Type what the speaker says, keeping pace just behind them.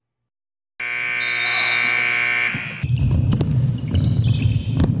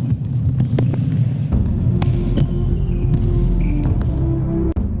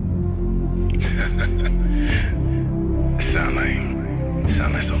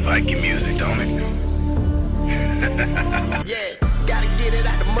Viking music, don't it? Yeah, gotta get it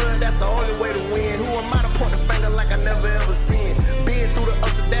out the mud, that's the only way to win. Who am I to point the finger like I never ever seen? Been through the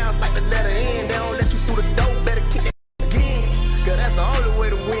ups and downs like the letter N. They don't let you through the door, better kick that again. Cause that's the only way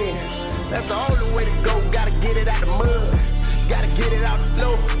to win. That's the only way to go. Gotta get it out the mud, gotta get it out the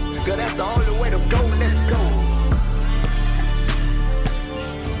flow. Cause that's the only way to go, let's go.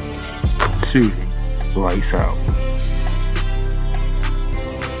 Shooting, lights out.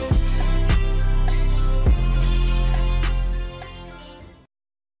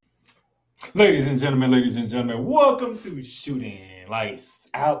 Ladies and gentlemen, welcome to Shooting Lights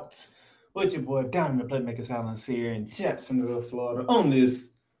Out with your boy Diamond Playmaker Silence here in Jacksonville, Florida on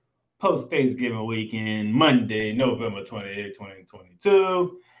this post-Thanksgiving weekend, Monday, November 28,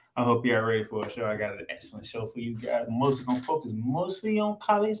 2022. I hope you're ready for a show. I got an excellent show for you guys. Mostly going to focus mostly on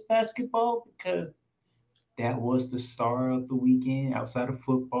college basketball because that was the star of the weekend. Outside of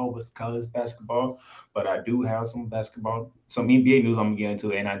football was college basketball, but I do have some NBA news I'm going to get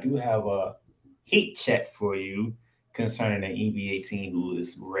into, and I do have a heat check for you concerning an NBA team who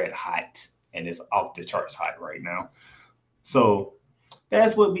is red hot and is off the charts hot right now. So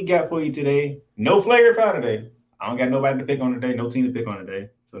that's what we got for you today. No flagrant foul today. I don't got nobody to pick on today, no team to pick on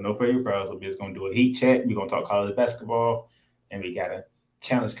today. So no flagrant fouls. So we're just going to do a heat check. We're going to talk college basketball, and we got a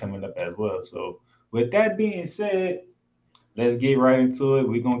challenge coming up as well. So with that being said, let's get right into it.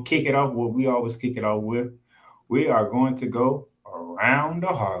 We're going to kick it off what we always kick it off with. We are going to go around the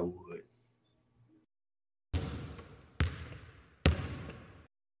hardwood.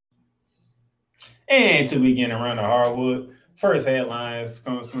 And to begin around the hardwood, first headlines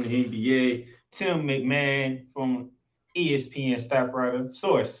comes from the NBA. Tim McMahon from ESPN staff writer.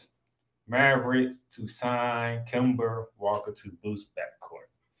 Source, Mavericks to sign Kemba Walker to boost backcourt.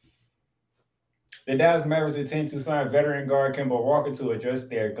 The Dallas Mavericks intend to sign veteran guard Kemba Walker to address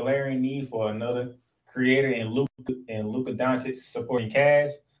their glaring need for another creator in Luka Doncic supporting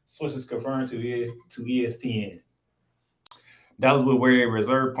cast. Sources confirmed to ESPN. Dallas will wear a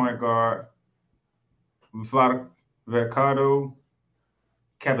reserve point guard, Ricardo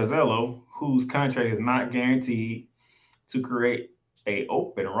Capizzello, whose contract is not guaranteed, to create an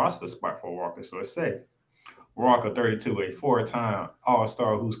open roster spot for Walker, so it's said. Walker, 32, a four-time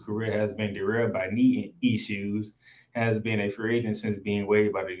All-Star whose career has been derailed by knee issues, has been a free agent since being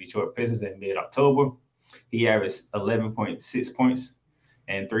waived by the Detroit Pistons in mid-October. He averaged 11.6 points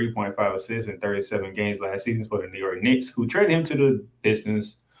and 3.5 assists in 37 games last season for the New York Knicks, who traded him to the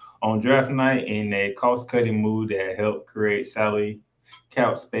Pistons on draft night in a cost-cutting move that helped create salary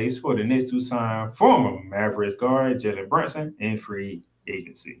cap space for the Knicks to sign former Mavericks guard Jalen Brunson in free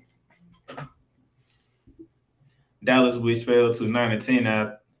agency. Dallas, which fell to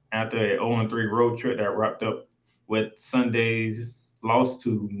 9-10 after an 0-3 road trip that wrapped up with Sunday's loss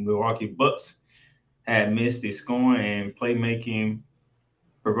to Milwaukee Bucks, had missed the scoring and playmaking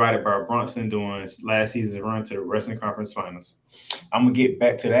provided by Brunson during last season's run to the Western Conference Finals. I'm going to get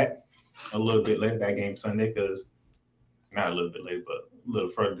back to that a little bit later, that game Sunday, because not a little bit later, but a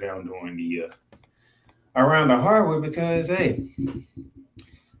little further down during the around the hardwood, because, hey,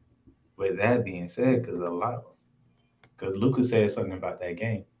 with that being said, because Luka said something about that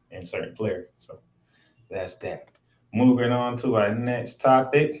game and certain players. So that's that. Moving on to our next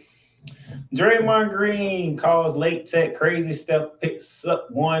topic. Draymond Green calls late tech crazy step, picks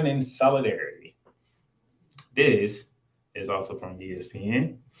up one in solidarity. This is also from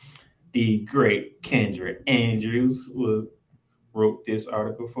ESPN. The great Kendra Andrews wrote this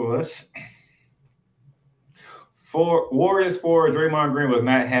article for us. Warriors forward Draymond Green was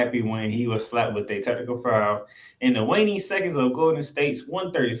not happy when he was slapped with a technical foul in the waning seconds of Golden State's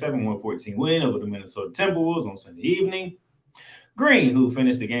 137-114 win over the Minnesota Timberwolves on Sunday evening. Green, who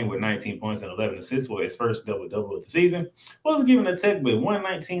finished the game with 19 points and 11 assists for his first double-double of the season, was given a tech with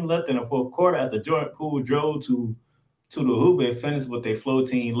 1:19 left in the fourth quarter after Jordan Poole drove to the hoop and finished with a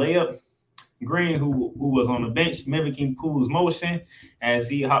floating layup. Green, who was on the bench, mimicking Poole's motion as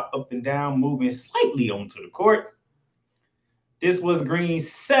he hopped up and down, moving slightly onto the court. This was Green's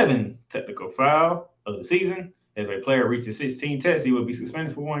 7th technical foul of the season. If a player reaches 16 techs, he would be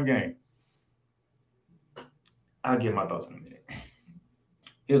suspended for one game. I'll give my thoughts in a minute.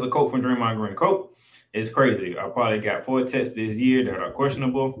 Here's a quote from Draymond Green. Quote, "It's crazy. I probably got 4 techs this year that are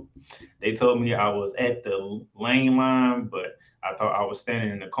questionable. They told me I was at the lane line, but I thought I was standing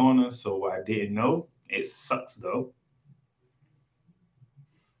in the corner, so I didn't know. It sucks, though."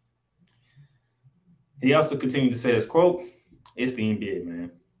 He also continued to say his quote, "It's the NBA,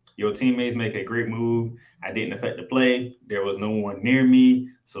 man. Your teammates make a great move. I didn't affect the play. There was no one near me,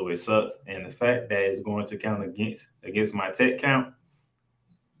 so it sucks. And the fact that it's going to count against my tech count,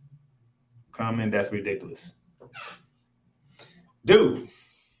 comment that's ridiculous. Dude,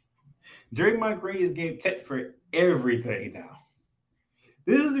 Draymond Green is getting tech for everything now.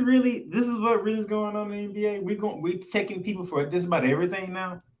 This is what really is going on in the NBA. We taking people for just about everything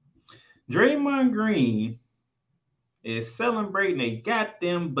now. Draymond Green is celebrating a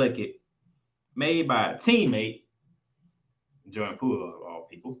goddamn bucket made by a teammate, Jordan Poole of all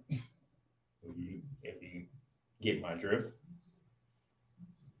people. if you get my drift.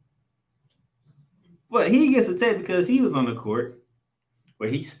 But he gets attacked because he was on the court, where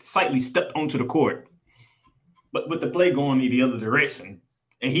he slightly stepped onto the court, but with the play going in the other direction,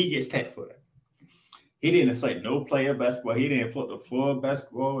 and he gets tagged for that. He didn't inflate no player basketball. He didn't inflate the floor of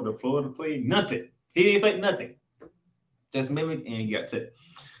basketball, the floor of the play, nothing. He didn't inflate nothing. Just mimic, and he got tagged.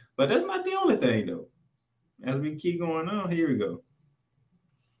 But that's not the only thing, though. As we keep going on, here we go.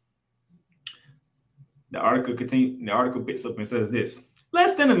 The article picks up and says this.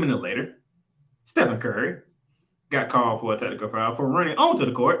 Less than a minute later, Stephen Curry got called for a technical foul for running onto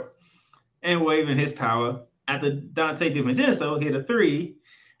the court and waving his towel after Dante DiVincenzo hit a three,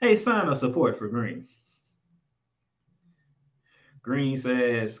 a sign of support for Green. Green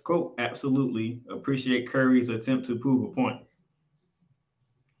says, quote, absolutely appreciate Curry's attempt to prove a point.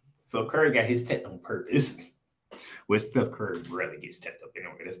 So Curry got his tech on purpose, which Steph Curry rarely gets teched up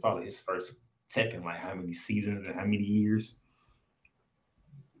anyway. That's probably his first tech in like how many seasons and how many years.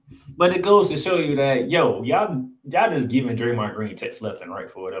 But it goes to show you that, y'all just giving Draymond Green techs left and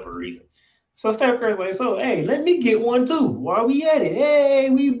right for whatever reason. So Steph Curry's like, so, hey, let me get one too. While we at it, hey,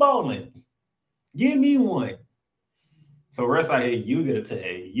 we balling. Give me one. So rest out here, you get a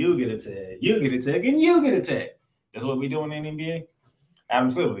tag, you get a tag, you get a tag, and you get a tag. That's what we doing in the NBA?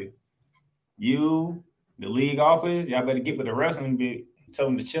 Absolutely. You, the league office, y'all better get with the refs and tell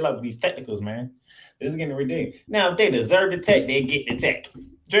them to chill out with these technicals, man. This is getting ridiculous. Now, if they deserve the tech, they get the tech.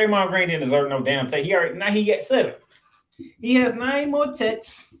 Draymond Green didn't deserve no damn tech. Now he got 7. He has 9 more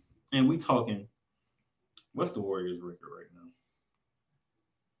techs, and we talking. What's the Warriors record right now?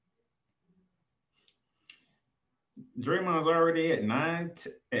 Draymond's already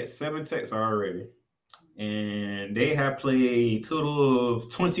at 7 techs already, and they have played a total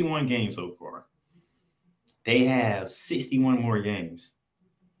of 21 games so far. They have 61 more games.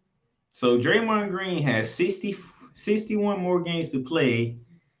 So Draymond Green has 61 more games to play,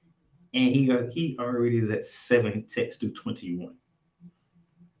 and he already is at 7 techs through 21.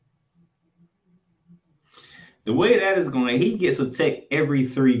 The way that is going, he gets a tech every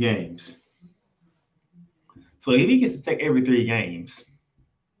 3 games. So if he gets a tech every 3 games,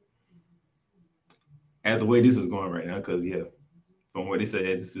 as the way this is going right now, because from what they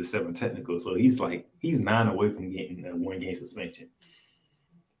said, this is 7 technical. So he's 9 away from getting a 1-game suspension.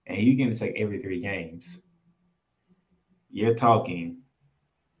 And you get to take every 3 games. You're talking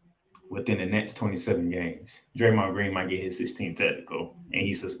within the next 27 games. Draymond Green might get his 16th technical, and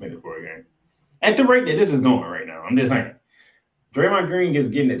he's suspended for a game. At the rate that this is going right now, I'm just saying. Draymond Green is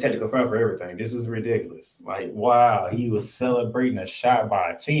getting a technical foul for everything. This is ridiculous. Like, wow, he was celebrating a shot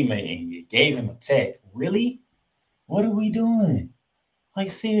by a teammate, and you gave him a tech. Really? What are we doing?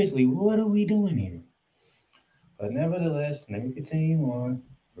 Like, seriously, what are we doing here? But nevertheless, let me continue on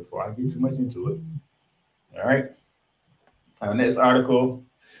before I get too much into it. All right. Our next article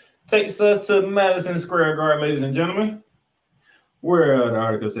takes us to Madison Square Garden, ladies and gentlemen, where the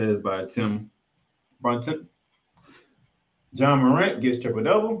article says by Tim Brunton, Ja Morant gets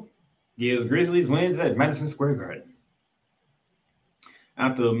triple-double, gives Grizzlies wins at Madison Square Garden.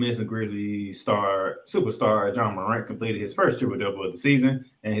 After missing Grizzlies superstar Ja Morant completed his first triple-double of the season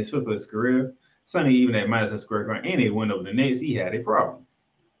and his 5th of his career, Sunday evening at Madison Square Garden, and a win over the Knicks, he had a problem.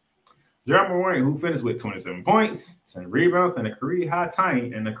 Ja Morant, who finished with 27 points, 10 rebounds, and a career high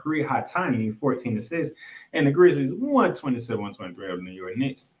tiny 14 assists, and the Grizzlies won 27-123 over the New York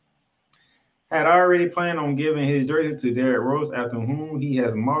Knicks, had already planned on giving his jersey to Derrick Rose, after whom he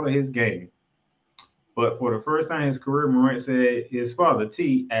has modeled his game. But for the first time in his career, Morant said his father,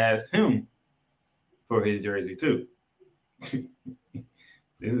 T, asked him for his jersey too.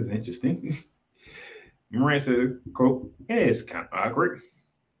 This is interesting. Morant said, quote, yeah, it's kind of awkward.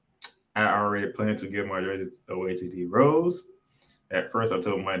 I already planned to give my jersey away to D Rose. At first, I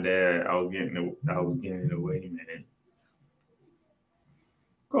told my dad I was getting it away, man.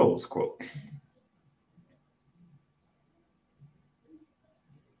 Close quote.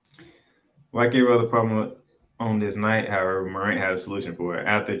 Like every other problem on this night, however, Morant had a solution for it.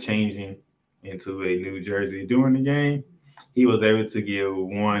 After changing into a new jersey during the game, he was able to give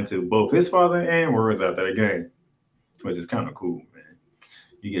one to both his father and Rose after the game, which is kind of cool, man.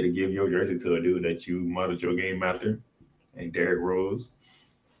 You get to give your jersey to a dude that you modeled your game after, and Derrick Rose.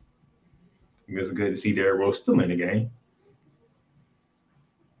 It's good to see Derrick Rose still in the game.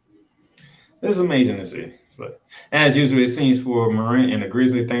 It's amazing to see. But as usual, it seems for Morant and the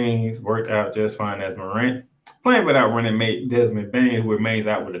Grizzlies, things worked out just fine as Morant, playing without running mate Desmond Bane, who remains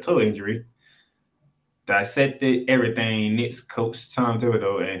out with a toe injury, dissected everything Knicks coach Tom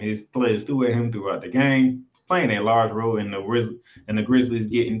Thibodeau and his players threw at him throughout the game, playing a large role in the Grizzlies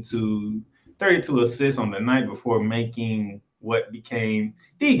getting to 32 assists on the night before making what became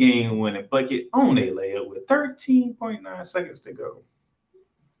the game-winning bucket on a layup with 13.9 seconds to go.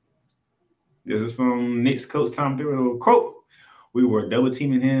 This is from Knicks coach Tom Thibodeau. Quote, "We were double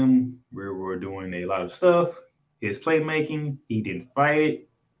teaming him. We were doing a lot of stuff. His playmaking, he didn't fight it."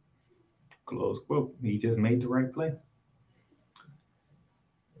 Close quote. He just made the right play.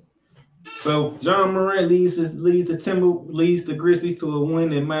 So Ja Morant leads the Grizzlies to a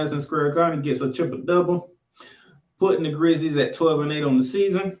win in Madison Square Garden, gets a triple-double, putting the Grizzlies at 12-8 on the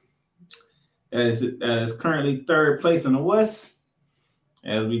season. That is currently third place in the West.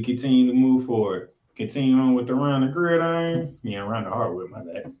 As we continue to move forward, continue on with around the gridiron. Yeah, around the hardwood, my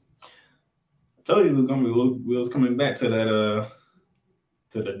bad. I told you we was coming back to that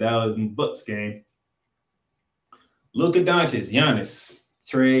to the Dallas and Bucks game. Luka Doncic, Giannis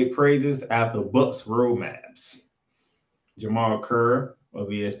trade praises after Bucks roadmaps. Jamal Kerr of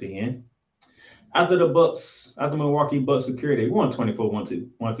ESPN. After Milwaukee Bucks secured a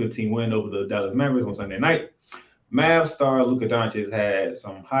 124-115 win over the Dallas Mavericks on Sunday night, Mavs star Luka Doncic had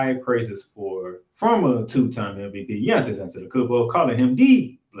some high praises from a two-time MVP Giannis Antetokounmpo, calling him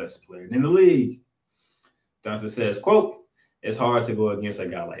the best player in the league. Doncic says, quote, "It's hard to go against a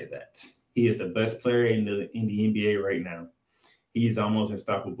guy like that. He is the best player in the NBA right now. He's almost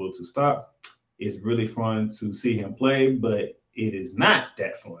unstoppable to stop. It's really fun to see him play, but it is not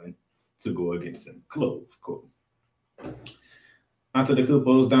that fun to go against him." Close quote.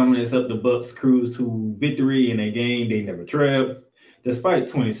 Antetokounmpo's dominance helped the Bucks cruise to victory in a game they never trailed. Despite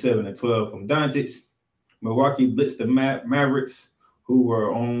 27-12 from Doncic, Milwaukee blitzed the Mavericks, who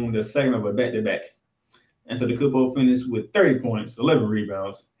were on the second of a back-to-back. Antetokounmpo finished with 30 points, 11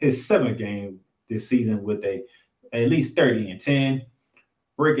 rebounds, his seventh game this season with at least 30 and 10,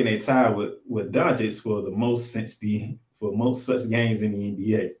 breaking a tie with Doncic for most such games in the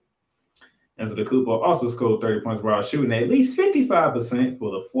NBA. Antetokounmpo also scored 30 points while shooting at least 55% for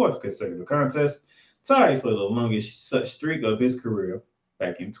the fourth consecutive contest, tied for the longest such streak of his career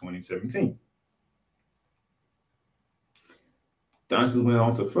back in 2017. Doncic went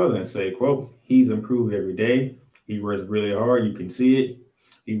on to further and say, quote, "He's improved every day. He works really hard. You can see it.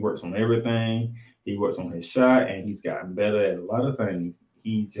 He works on everything. He works on his shot, and he's gotten better at a lot of things.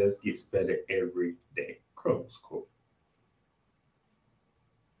 He just gets better every day." Close quote.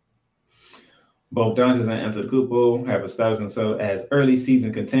 Both Doncic and Antetokounmpo have established themselves as early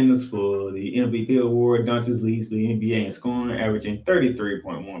season contenders for the MVP award. Doncic leads the NBA in scoring, averaging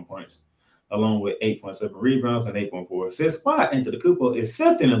 33.1 points, along with 8.7 rebounds and 8.4 assists, while Antetokounmpo is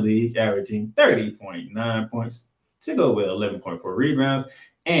fifth in the league, averaging 30.9 points to go with 11.4 rebounds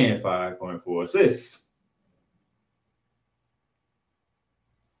and 5.4 assists.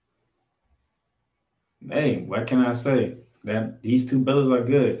 Hey, what can I say? That these two brothers are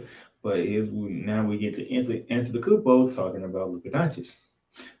good. But now we get to Antetokounmpo talking about Luka Doncic.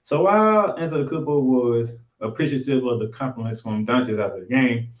 So while Antetokounmpo was appreciative of the compliments from Doncic after the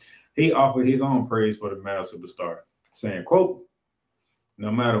game, he offered his own praise for the Mavs superstar, saying, quote,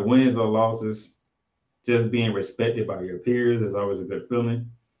 "No matter wins or losses, just being respected by your peers is always a good feeling.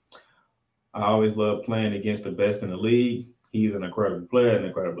 I always love playing against the best in the league. He's an incredible player, an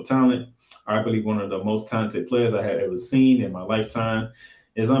incredible talent. I believe one of the most talented players I have ever seen in my lifetime.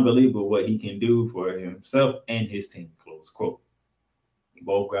 It's unbelievable what he can do for himself and his team," close quote.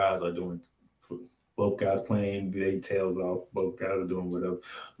 Both guys playing their tails off. Both guys are doing whatever.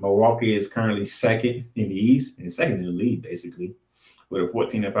 Milwaukee is currently second in the East and second in the league, basically, with a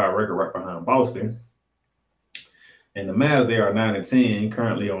 14-5 record right behind Boston. And the Mavs, they are 9-10,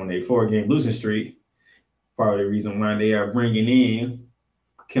 currently on a 4-game losing streak. Part of the reason why they are bringing in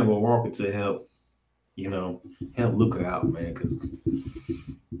Kemba Walker to help Luka out, man.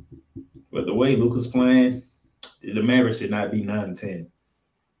 But the way Luka's playing, the Mavericks should not be 9-10.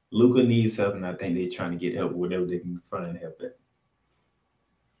 Luka needs help, and I think they're trying to get help whatever they can find help at.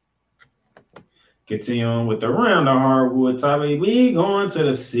 Continue on with the round of hardwood topic. We going to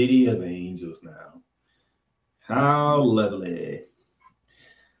the City of Angels now. How lovely.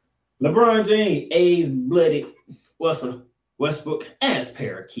 LeBron James, A's-blooded Westbrook as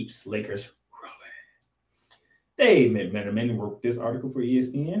pair keeps Lakers rolling. Dave McMenamin wrote this article for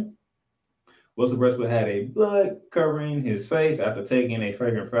ESPN. Russell Westbrook had a blood covering his face after taking a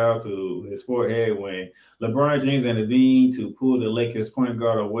flagrant foul to his forehead when LeBron James intervened to pull the Lakers point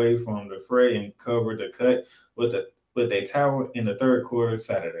guard away from the fray and cover the cut with a towel in the third quarter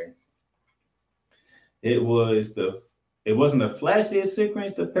Saturday. It wasn't the flashiest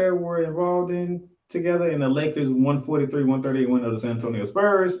sequence the pair were involved in together in the Lakers 143-138 win of the San Antonio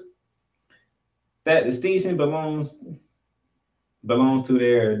Spurs. That distinction belongs to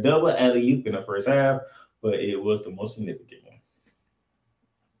their double alley-oop in the first half, but it was the most significant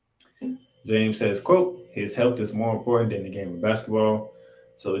one. James says, quote, his health is more important than the game of basketball,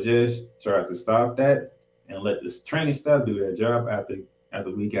 so just try to stop that and let this training staff do their job after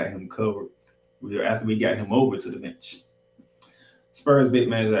we got him covered, after we got him over to the bench. Spurs big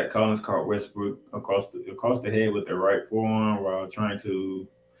man Zach Collins caught Westbrook across the head with the right forearm while trying to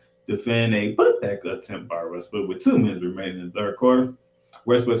defend a putback attempt by Westbrook with 2 minutes remaining in the third quarter.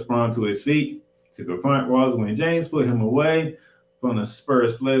 Westbrook sprung to his feet to confront Wallace when James put him away from the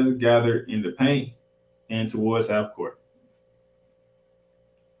Spurs players gathered in the paint and towards half court.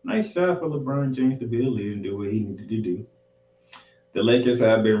 Nice shot for LeBron James to be a leader and do what he needed to do. The Lakers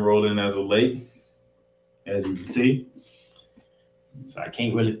have been rolling as of late, as you can see. So I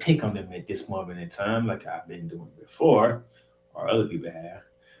can't really pick on them at this moment in time like I've been doing before, or other people have.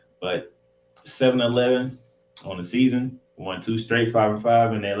 But 7-11 on the season, won 2 straight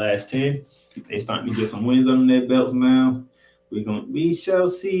 5-5 in their last 10. They starting to get some wins on their belts now. We shall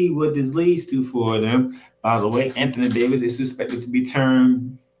see what this leads to for them. By the way, Anthony Davis is expected to be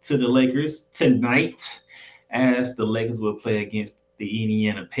turned to the Lakers tonight, as the Lakers will play against the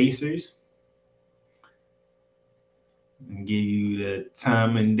Indiana Pacers. And give you the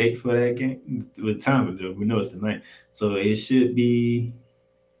time and date for that game. With time, we know it's tonight, so it should be.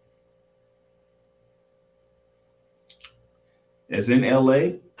 It's in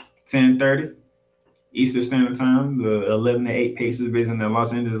LA, 10:30 Eastern Standard Time. The 11-8 Pacers visiting the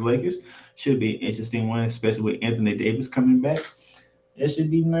Los Angeles Lakers. Should be an interesting one, especially with Anthony Davis coming back. It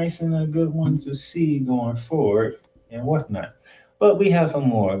should be nice and a good one to see going forward and whatnot. But we have some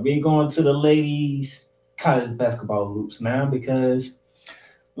more. We're going to the ladies' college basketball hoops now because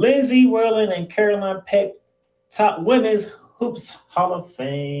Lindsay Whalen and Caroline Peck top women's hoops Hall of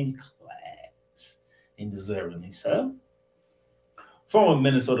Fame class, and deservedly so. Former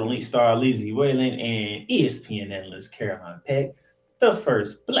Minnesota Lynx star Lindsay Whalen and ESPN analyst Caroline Peck, the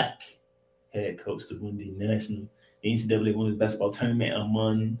first Black head coach to win the NCAA Women's Basketball Tournament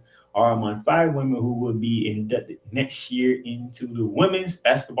among 5 women who will be inducted next year into the Women's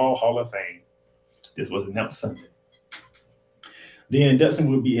Basketball Hall of Fame. This was announced Sunday. The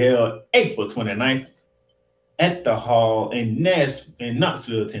induction will be held April 29th at the Hall in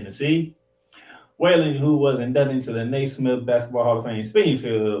Knoxville, Tennessee. Whalen, who was inducted into the Naismith Basketball Hall of Fame in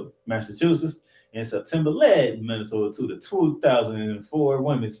Springfield, Massachusetts, in September, led Minnesota to the 2004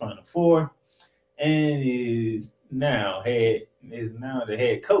 Women's Final Four, and is now the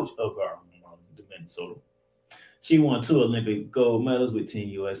head coach of the Minnesota. She won 2 Olympic gold medals with Team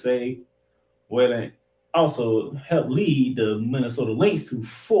USA. Whalen also helped lead the Minnesota Lynx to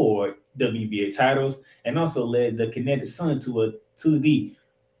 4 WNBA titles, and also led the Kinetic Sun to the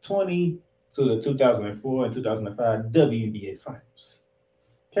 2004 and 2005 WNBA finals.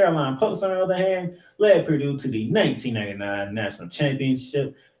 Caroline Post, on the other hand, led Purdue to the 1999 National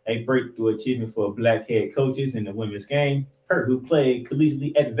Championship, a breakthrough achievement for Black head coaches in the women's game. Pert, who played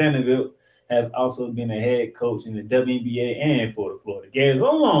collegiately at Vanderbilt, has also been a head coach in the WNBA and for the Florida Gators,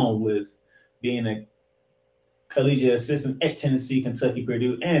 along with being a collegiate assistant at Tennessee, Kentucky,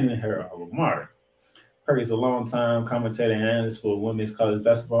 Purdue, and in her alma mater. Pert is a longtime commentator and analyst for women's college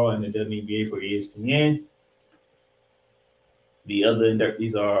basketball and the WNBA for ESPN. The other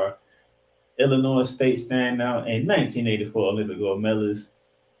inductees are Illinois State standout and 1984 Olympic gold medalist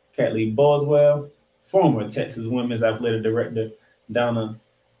Kathleen Boswell, former Texas Women's Athletic Director Donna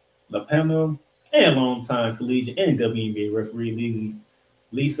LaPamela, and longtime collegiate and WNBA referee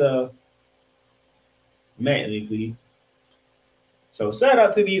Lisa Mattingly. So shout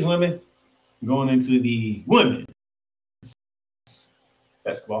out to these women going into the Women's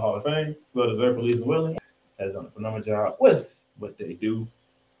Basketball Hall of Fame. Well deserved for Lisa Whalen. Has done a phenomenal job with what they do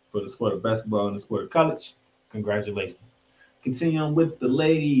for the sport of basketball and the sport of college. Congratulations. Continuing with the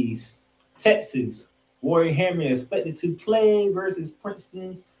ladies, Texas Warrior Hammer expected to play versus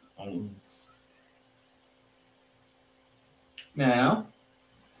Princeton on. Now,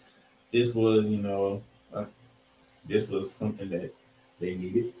 this was, this was something that they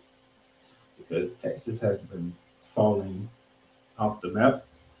needed because Texas has been falling off the map,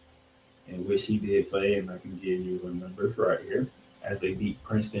 in which he did play, and I can give you the numbers right here. as they beat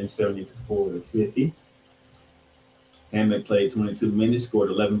Princeton 74-50. Hammond played 22 minutes, scored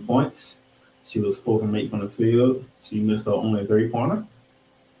 11 points. She was 4 from 8 from the field. She missed her only three-pointer.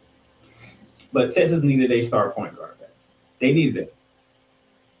 But Texas needed a star point guard back. They needed it.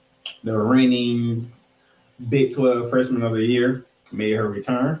 The reigning Big 12 Freshman of the Year made her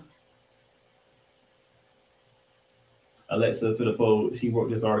return. Alexa Filippo, she wrote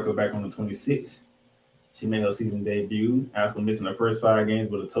this article back on the 26th. She made her season debut after missing the first 5 games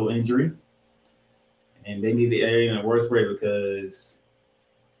with a toe injury. And they needed it in a worse way because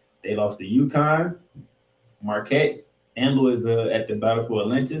they lost to UConn, Marquette, and Louisville at the Battle for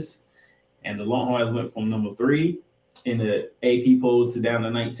Atlantis. And the Longhorns went from number 3 in the AP poll to down to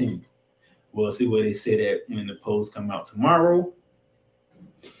 19. We'll see what they say that when the polls come out tomorrow.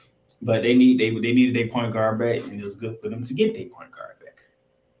 But they needed a point guard back, and it was good for them to get their point guard back.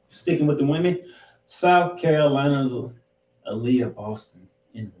 Sticking with the women, South Carolina's Aaliyah Boston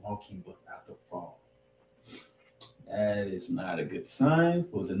in walking book after fall. That is not a good sign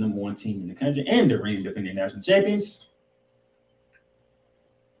for the number 1 team in the country and the reigning defending national champions.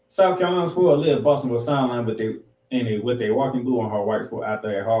 South Carolina's for Aaliyah Boston was sidelined with a walking boot on her white foot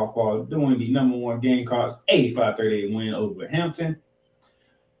after a hard fall, doing the number 1 Gamecocks 85-38 win over Hampton.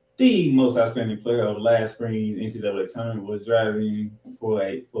 The most outstanding player of last spring's NCAA tournament was driving for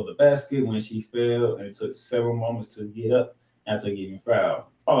the basket when she fell and took several moments to get up after getting fouled.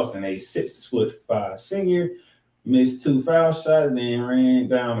 Boston, a 6'5" senior, missed 2 foul shots, then ran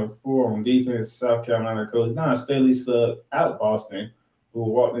down the floor on defense. South Carolina coach Don Staley subbed out Boston, who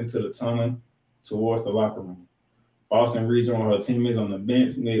walked into the tunnel towards the locker room. Boston rejoined her teammates on the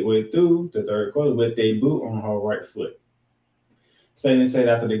bench midway through the third quarter with a boot on her right foot. Staley said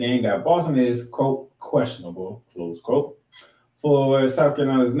after the game that Boston is, quote, questionable, close quote, for South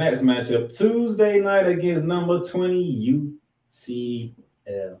Carolina's next matchup Tuesday night against number 20 UCLA.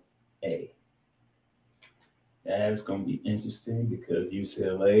 That's going to be interesting because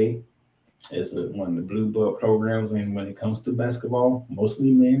UCLA is one of the blue blood programs, and when it comes to basketball,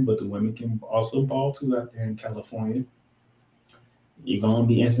 mostly men, but the women can also ball too out there in California. You're going to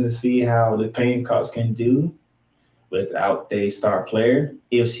be interested to see how the Gamecocks can do without their star player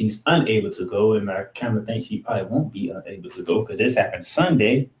if she's unable to go, and I kind of think she probably won't be unable to go because this happened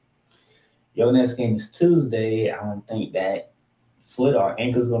Sunday. Your next game is Tuesday. I don't think that foot or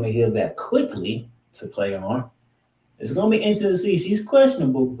ankle's going to heal that quickly to play on. It's going to be interesting to see. She's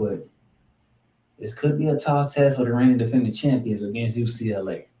questionable, but this could be a tall test for the reigning defending champions against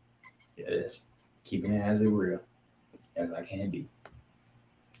UCLA. Yes, keeping it as real as I can be.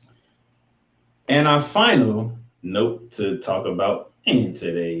 And our final note to talk about in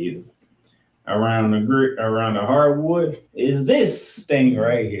today's around the hardwood is this thing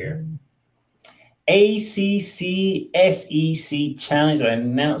right here. ACC SEC Challenge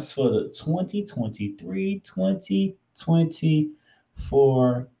announced for the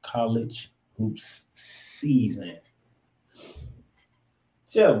 2023-2024 college hoops season.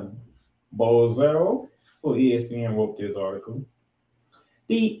 Jeff Bozero for ESPN wrote this article.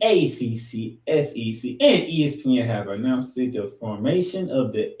 The ACC, SEC, and ESPN have announced the formation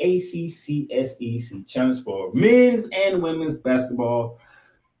of the ACC SEC Challenge for men's and women's basketball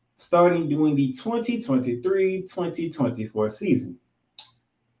starting during the 2023-2024 season.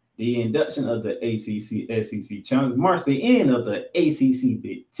 The induction of the ACC SEC Challenge marks the end of the ACC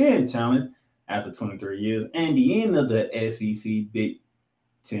Big Ten Challenge after 23 years and the end of the SEC Big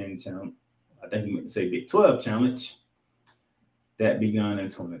Ten Challenge. I think he meant to say Big 12 Challenge that began in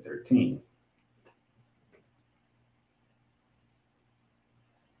 2013.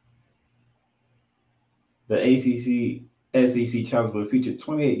 The ACC SEC Challenge will feature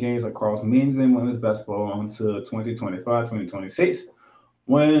 28 games across men's and women's basketball until 2025-2026,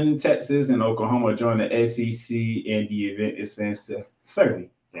 when Texas and Oklahoma join the SEC and the event expands to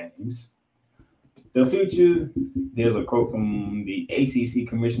 30 games. The future, there's a quote from the ACC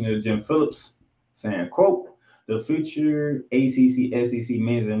Commissioner Jim Phillips saying, quote, the future ACC SEC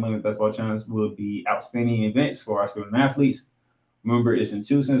men's and women's basketball challenge will be outstanding events for our student athletes, member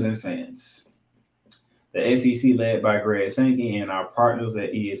institutions, and fans. The SEC, led by Greg Sankey and our partners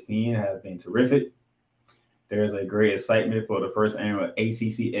at ESPN, have been terrific. There is a great excitement for the first annual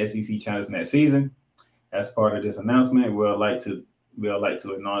ACC SEC Challenge next season. As part of this announcement, we'd like to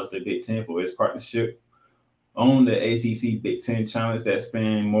acknowledge the Big Ten for its partnership on the ACC Big Ten Challenge that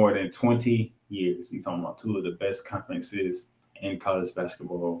spanned more than 20 years. We're talking about two of the best conferences in college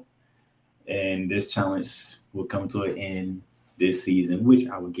basketball. And this challenge will come to an end this season, which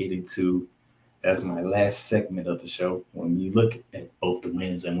I will get into as my last segment of the show when you look at both the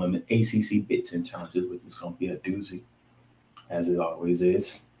men's and women's ACC Big Ten challenges, which is going to be a doozy. as it always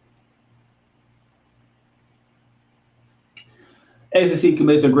is. ACC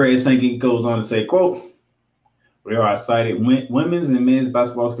Commissioner Greg Sankey goes on to say, quote, "We are excited women's and men's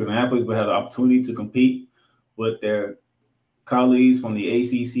basketball student athletes will have the opportunity to compete with their colleagues from the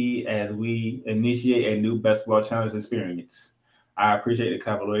ACC as we initiate a new basketball challenge experience. I appreciate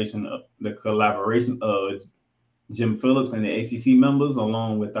the collaboration of Jim Phillips and the ACC members,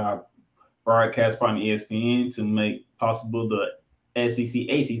 along with our broadcast partner ESPN, to make possible the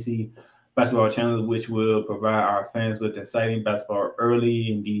SEC-ACC basketball challenge, which will provide our fans with exciting basketball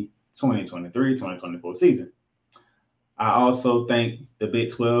early in the 2023-2024 season. I also thank the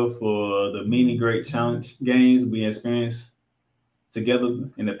Big 12 for the many great challenge games we experienced together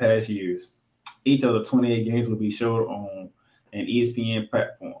in the past years. Each of the 28 games will be showed on an ESPN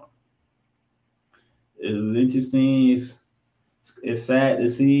platform. It's interesting. It's sad to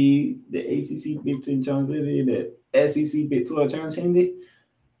see the ACC Big 10 challenge ended, the SEC Big 12 challenge ended.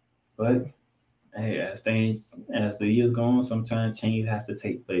 But hey, as the years go on, sometimes change has to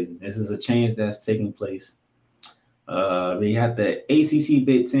take place. This is a change that's taking place. We have the ACC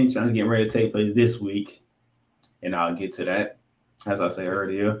Big 10 challenge getting ready to take place this week, and I'll get to that. As I said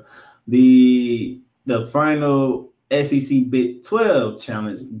earlier, the final SEC Big 12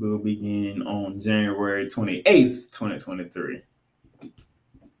 challenge will begin on January 28th, 2023.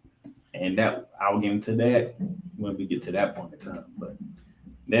 And that I'll get into that when we get to that point in time. But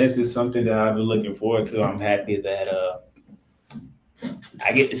this is something that I've been looking forward to. I'm happy that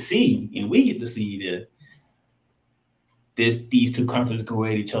I get to see, and we get to see these two conferences go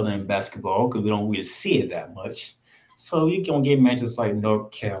at each other in basketball, because we don't really see it that much. So you're going to get matches like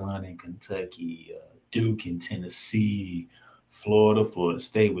North Carolina and Kentucky, Duke and Tennessee, Florida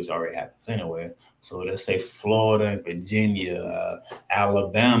State, which already happens anyway. So let's say Florida and Virginia,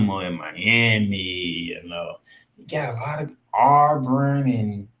 Alabama and Miami. You got a lot of Auburn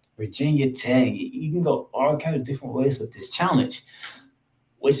and Virginia Tech. You can go all kinds of different ways with this challenge,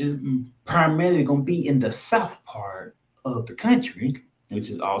 which is primarily going to be in the south part of the country, which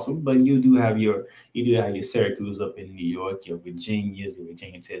is awesome. But you do have your Syracuse up in New York, your Virginia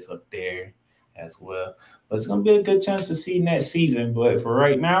Tech's up there as well. But it's gonna be a good chance to see next season. But for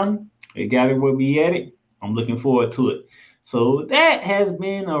right now, we got it where we at it. I'm looking forward to it. So that has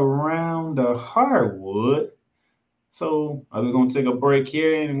been around the hardwood. So we're gonna take a break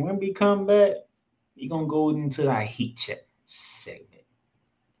here, and when we come back, we're gonna go into our heat check segment.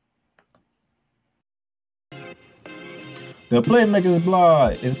 The Playmakers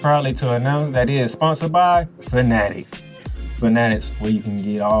blog is proudly to announce that it is sponsored by Fanatics. Fanatics, where you can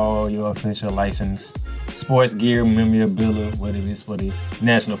get all your official licensed sports gear, memorabilia, whether it's for the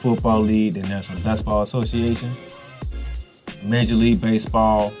National Football League, the National Basketball Association, Major League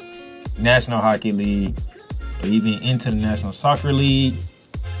Baseball, National Hockey League, or even International Soccer League,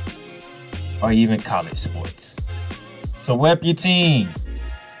 or even college sports. So rep your team,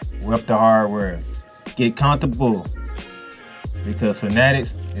 rep the hardware, get comfortable, because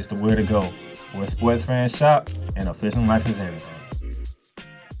Fanatics is the way to go, where sports fans shop and official license everything.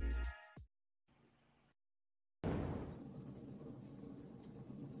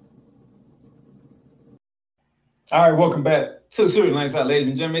 All right, welcome back to the Shooting Lights Out, ladies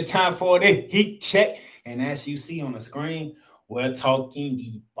and gentlemen. It's time for the heat check. And as you see on the screen, we're talking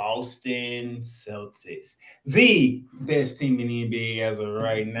the Boston Celtics, the best team in the NBA as of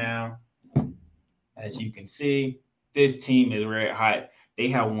right now. As you can see, this team is red hot. They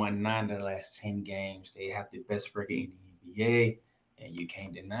have won 9 of the last 10 games. They have the best record in the NBA, and you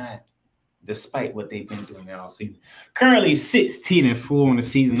can't deny it, despite what they've been doing all season. Currently 16-4 in the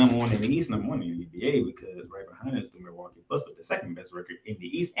season, number one in the East, number one in the NBA, because right behind us is the Milwaukee Bucks with the second best record in the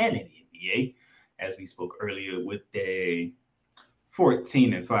East and in the NBA, as we spoke earlier, with a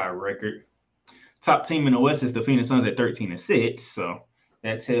 14-5 record. Top team in the West is the Phoenix Suns at 13-6, so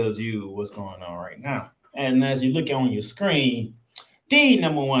that tells you what's going on right now. And as you look on your screen, the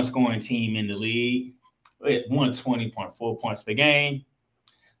number one scoring team in the league at 120.4 points per game.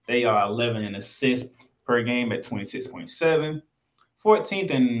 They are 11 in assists per game at 26.7.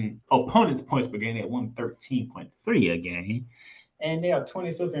 14th in opponents' points per game at 113.3 a game. And they are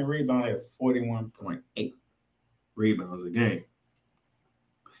 25th in rebound at 41.8 rebounds a game.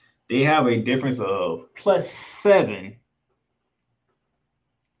 They have a difference of +7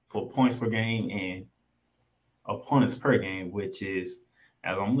 for points per game and opponents per game, which is,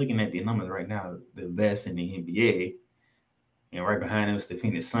 as I'm looking at the numbers right now, the best in the NBA. And right behind them is the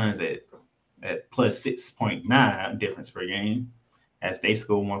Phoenix Suns at +6.9 difference per game, as they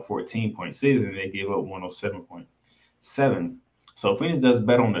score 114.6 and they give up 107.7. So Phoenix does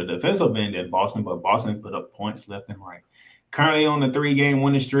better on the defensive end than Boston, but Boston put up points left and right. Currently on the 3-game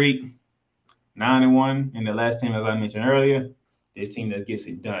winning streak, 9-1 in the last team, as I mentioned earlier. This team that gets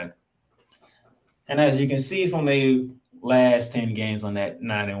it done. And as you can see from the last 10 games on that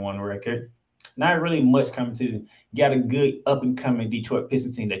 9-1 record, not really much competition. Got a good up-and-coming Detroit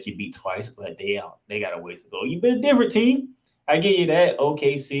Pistons team that you beat twice, but they got a ways to go. You beat a different team. I give you that.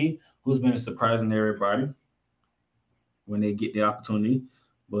 OKC, who's been surprising everybody when they get the opportunity.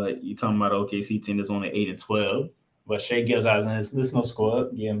 But you're talking about OKC team that's only 8-12. But Shai Gilgeous-Alexander, there's no score.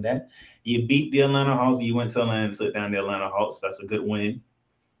 Give him that. You beat the Atlanta Hawks. You went to Atlanta and took down the Atlanta Hawks. That's a good win.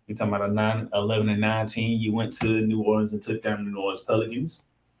 You're talking about a 11-19. You went to New Orleans and took down the New Orleans Pelicans.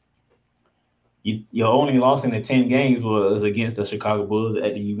 Your only loss in the 10 games was against the Chicago Bulls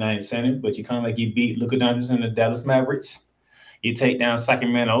at the United Center, but you kind of you beat Luka Doncic and the Dallas Mavericks. You take down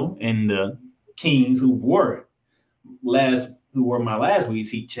Sacramento and the Kings, who were my last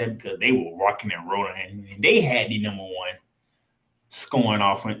week's Heat champ because they were rocking and rolling, and they had the number one scoring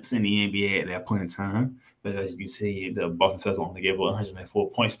offense in the NBA at that point in time. But as you can see, the Boston Celtics only gave up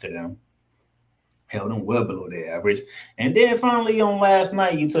 104 points to them. Held them well below their average. And then finally on last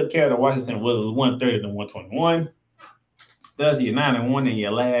night, you took care of the Washington Wizards 130-121. Thus, you're 9-1 in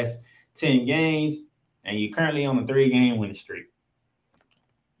your last 10 games, and you're currently on a 3-game winning streak.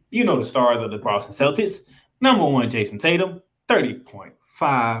 You know the stars of the Boston Celtics. Number 1, Jason Tatum,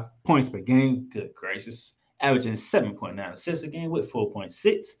 30.5 points per game. Good gracious. Averaging 7.9 assists a game with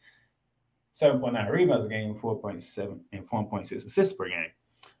 4.6. 7.9 rebounds a game, 4.7, and 4.6 assists per game.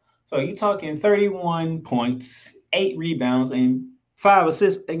 So you're talking 31 points, 8 rebounds, and 5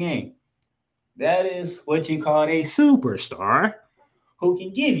 assists a game. That is what you call a superstar who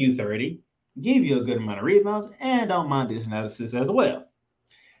can give you 30, give you a good amount of rebounds, and don't mind dishing out assists as well.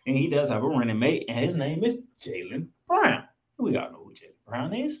 And he does have a running mate, and his name is Jaylen Brown. We all know who Jaylen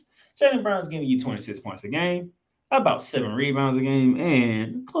Brown is. Jaylen Brown's giving you 26 points a game, about 7 rebounds a game,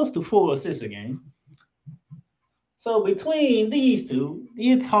 and close to 4 assists a game. So between these two,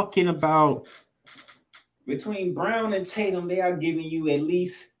 you're talking about between Brown and Tatum, they are giving you at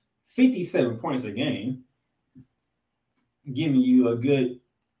least 57 points a game, giving you a good,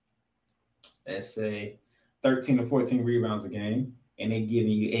 let's say, 13 or 14 rebounds a game, and they're giving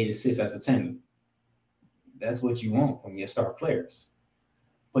you 8 assists as a tandem. That's what you want from your star players.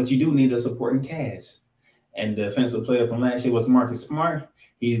 But you do need a supporting cast. And the defensive player from last year was Marcus Smart.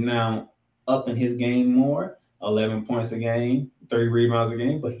 He's now up in his game more. 11 points a game, 3 rebounds a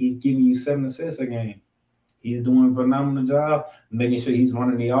game, but he's giving you 7 assists a game. He's doing a phenomenal job, making sure he's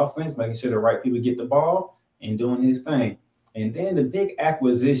running the offense, making sure the right people get the ball, and doing his thing. And then the big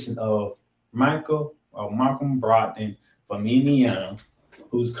acquisition of Malcolm Brogdon from Indiana,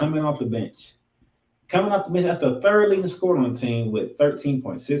 who's coming off the bench. Coming off the bench, that's the 3rd leading scorer on the team with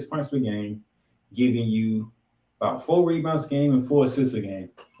 13.6 points per game, giving you about 4 rebounds a game and 4 assists a game.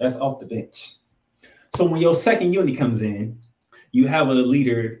 That's off the bench. So when your second unit comes in, you have a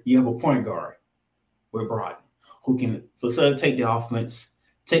leader, you have a point guard with Brogdon who can facilitate the offense,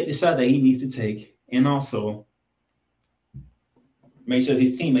 take the shot that he needs to take, and also make sure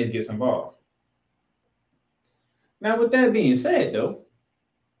his teammates get involved. Now, with that being said, though,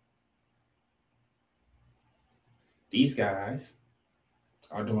 these guys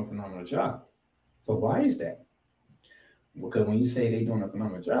are doing a phenomenal job. But why is that? Because when you say they're doing a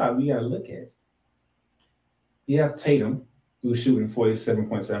phenomenal job, you got to look at it. You have Tatum, who's shooting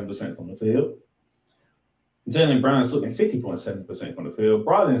 47.7% from the field. Jaylen Brown is shooting 50.7% from the field.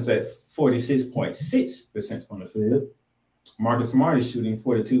 Brogdon's at 46.6% from the field. Marcus Smart is shooting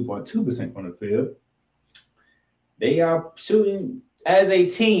 42.2% from the field. They are shooting, as a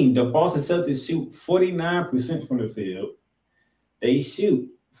team, the Boston Celtics shoot 49% from the field. They shoot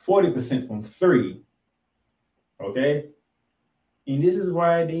 40% from 3. Okay? And this is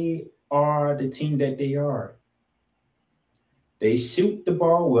why they are the team that they are. They shoot the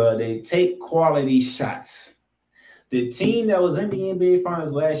ball well. They take quality shots. The team that was in the NBA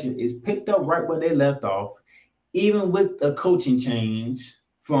Finals last year is picked up right where they left off, even with a coaching change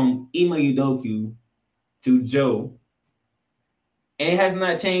from Ime Udoka to Joe. It has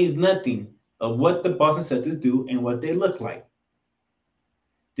not changed nothing of what the Boston Celtics do and what they look like.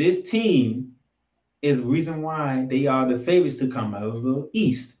 This team is the reason why they are the favorites to come out of the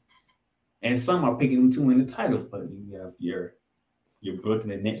East. And some are picking them to win the title. But you have your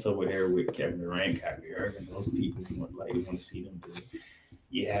Brooklyn Nets over there with Kevin Durant, Kyrie Irving, those people who want to see them do it.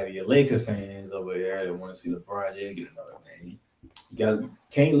 You have your Lakers fans over there that want to see LeBron James get another ring. You guys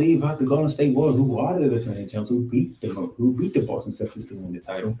can't leave out the Golden State Warriors, who are the defending champs, who beat the Boston Celtics to win the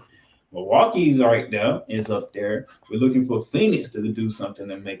title. Milwaukee's right there, is up there. We're looking for Phoenix to do something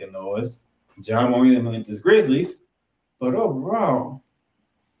and make a noise. John Morant and Memphis Grizzlies, But overall,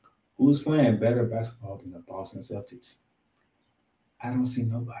 who's playing better basketball than the Boston Celtics? I don't see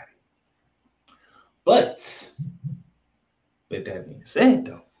nobody. But with that being said,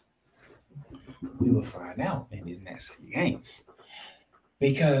 though, we will find out in these next few games.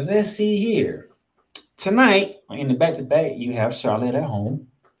 Because let's see here. Tonight, in the back-to-back, you have Charlotte at home.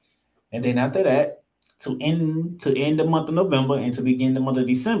 And then after that, to end the month of November and to begin the month of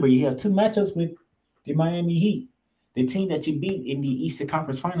December, you have two matchups with the Miami Heat, the team that you beat in the Eastern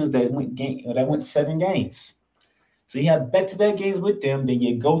Conference Finals that went 7 games. So you have back-to-back games with them. Then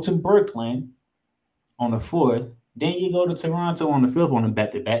you go to Brooklyn on the 4th. Then you go to Toronto on the 5th on the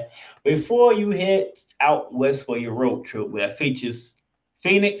back-to-back before you head out west for your road trip, where it features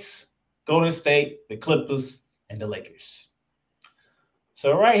Phoenix, Golden State, the Clippers, and the Lakers.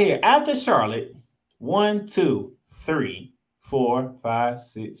 So right here, after Charlotte, 1, 2, 3, 4, 5,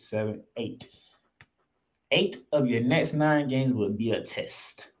 6, 7, 8. 8 of your next 9 games will be a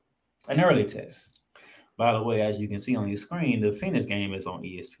test, an early test. By the way, as you can see on your screen, the Phoenix game is on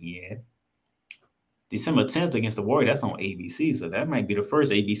ESPN. December 10th against the Warriors, that's on ABC, so that might be the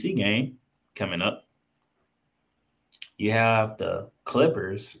first ABC game coming up. You have the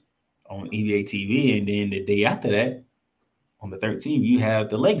Clippers on NBA TV, and then the day after that, on the 13th, you have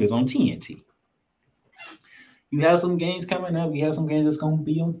the Lakers on TNT. You have some games coming up. You have some games that's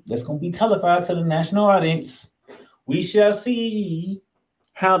gonna be televised to the national audience. We shall see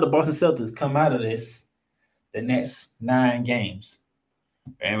how the Boston Celtics come out of this the next 9 games.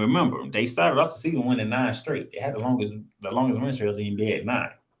 And remember, they started off the season winning 9 straight. They had the longest win streak of the NBA at 9.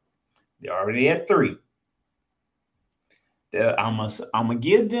 They already at 3. I'm gonna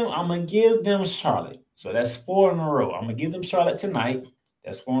give them Charlotte. So that's 4 in a row. I'm gonna give them Charlotte tonight.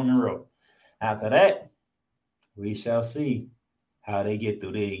 That's 4 in a row. After that, we shall see how they get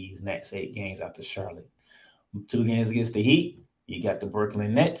through these next 8 games after Charlotte. 2 games against the Heat. You got the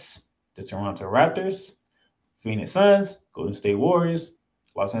Brooklyn Nets, the Toronto Raptors, Phoenix Suns, Golden State Warriors,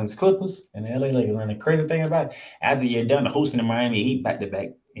 Los Angeles Clippers, and the LA Lakers. And the crazy thing about it, after you're done hosting the Miami Heat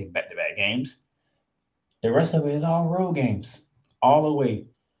back-to-back games, the rest of it is all road games, all the way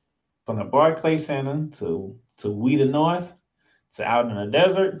from the Barclays Center to Wheeler North, to out in the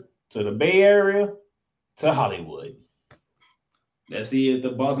desert, to the Bay Area, to Hollywood. Let's see if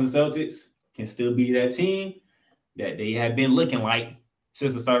the Boston Celtics can still be that team that they have been looking like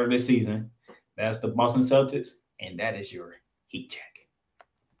since the start of this season. That's the Boston Celtics, and that is your Heat check.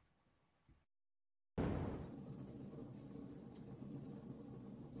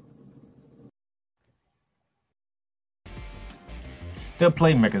 The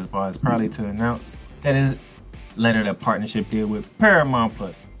Playmakers Bar is proudly to announce that it lettered a partnership deal with Paramount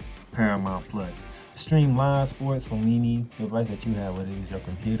Plus. Paramount Plus. Stream live sports from any device that you have, whether it is your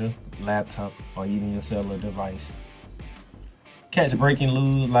computer, laptop, or even your cellular device. Catch breaking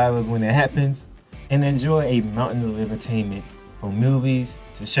news live when it happens, and enjoy a mountain of entertainment from movies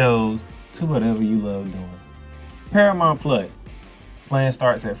to shows to whatever you love doing. Paramount Plus. Plan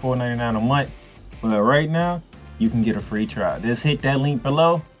starts at $4.99 a month, but right now, you can get a free trial. Just hit that link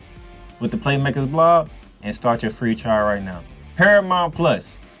below with the Playmakers blog and start your free trial right now. Paramount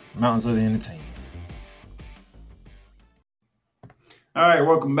Plus, Mountains of Entertainment. All right,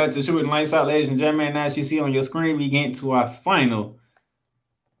 welcome back to Shooting Lights Out, ladies and gentlemen. And as you see on your screen, we get to our final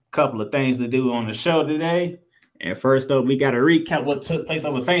couple of things to do on the show today. And first up, we got to recap what took place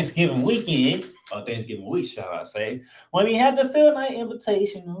over Thanksgiving weekend, or Thanksgiving week, shall I say, when we had the Field Night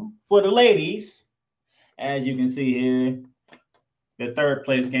Invitational for the ladies. As you can see here, the third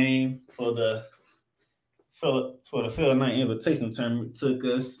place game for the Field Night Invitational tournament took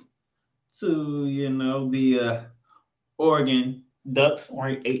us to, the Oregon Ducks,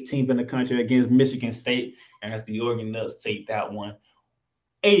 ranked 18th in the country against Michigan State, as the Oregon Ducks take that one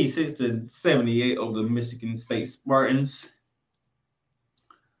 86-78 over the Michigan State Spartans.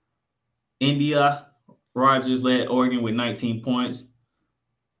 India Rogers led Oregon with 19 points.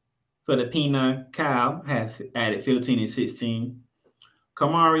 For the Pina, Kyle have added 15 and 16.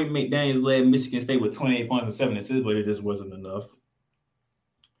 Kamari McDaniels led Michigan State with 28 points and 7 assists, but it just wasn't enough.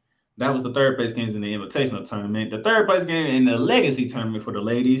 That was the third place games in the Invitational Tournament. The third place game in the Legacy Tournament for the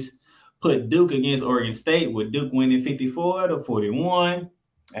ladies put Duke against Oregon State, with Duke winning 54-41.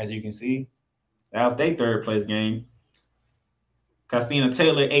 As you can see, that was their third place game. Christina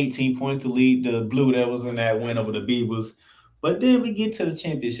Taylor, 18 points to lead the Blue Devils in that win over the Beavers. But then we get to the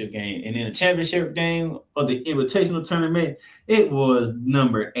championship game. And in the championship game of the Invitational Tournament, it was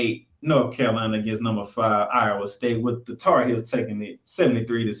number 8, North Carolina against number 5, Iowa State, with the Tar Heels taking it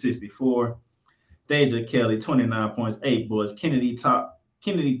 73-64. Deja Kelly, 29 points, 8 boards. Kennedy Todd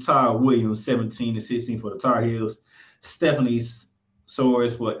Williams, 17-16 for the Tar Heels. Stephanie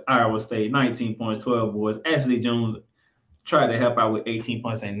Soares for Iowa State, 19 points, 12 boards. Ashley Jones tried to help out with 18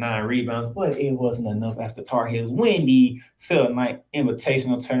 points and 9 rebounds, but it wasn't enough as the Tar Heels win the Phil Knight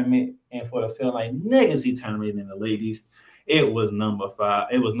Invitational Tournament. And for the Phil Knight Legacy Tournament in the ladies, it was number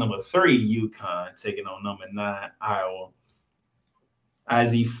 3 UConn taking on number 9 Iowa.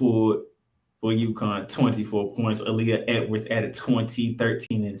 Izzy Ford for UConn, 24 points. Aaliyah Edwards added 20,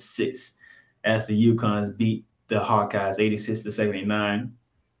 13, and 6 as the UConns beat the Hawkeyes 86-79.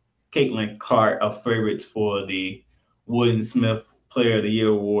 Caitlin Clark, a favorite for the Wooden Smith Player of the Year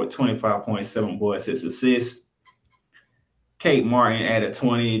Award, 25.7 boards, 6 assists. Kate Martin added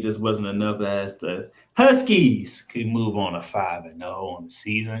 20. It just wasn't enough as the Huskies could move on to 5-0 on the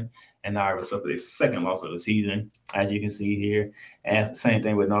season. And Iowa suffered their second loss of the season, as you can see here. And same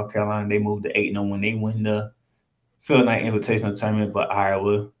thing with North Carolina. They moved to 8-0 when they win the Phil Knight Invitational Tournament, but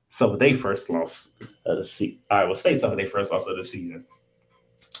Iowa suffered their first loss of the season. Iowa State suffered their first loss of the season.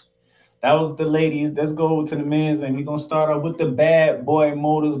 That was the ladies. Let's go to the men's, and we're going to start off with the Bad Boy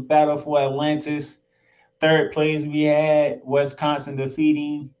Motors Battle for Atlantis. Third place, we had Wisconsin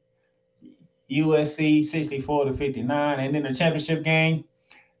defeating USC 64-59. And then the championship game,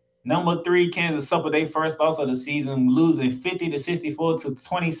 number 3, Kansas suffered their first loss of the season, losing 50-64 to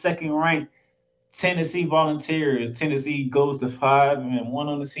 22nd ranked Tennessee Volunteers. Tennessee goes to 5-1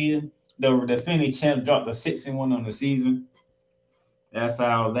 on the season. The defending champ dropped to 6-1 on the season. That's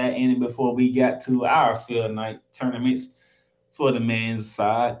how that ended before we got to our Phil Knight tournaments for the men's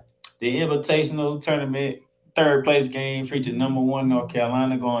side. The Invitational Tournament third place game featured number 1 North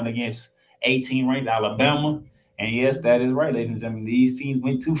Carolina going against 18th-ranked Alabama. And yes, that is right, ladies and gentlemen. These teams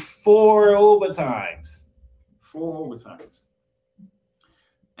went to 4 overtimes. 4 overtimes.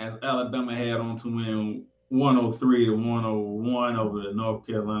 As Alabama had on to win 103-101 over the North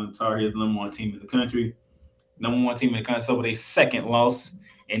Carolina Tar Heels, number 1 team in the country. Number 1 team in the country suffered their second loss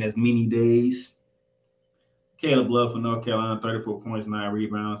in as many days. Caleb Love for North Carolina, 34 points, 9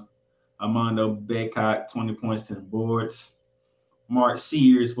 rebounds. Armando Bacot, 20 points, 10 boards. Mark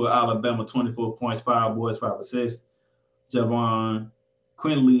Sears for Alabama, 24 points, 5 boards, 5 assists. Javon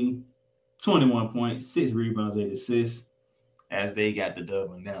Quinley, 21 points, 6 rebounds, 8 assists, as they got the dub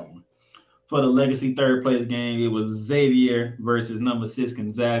on that one. For the Legacy third place game, it was Xavier versus number 6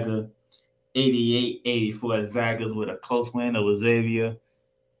 Gonzaga, 88-84 Zagas with a close win over Xavier.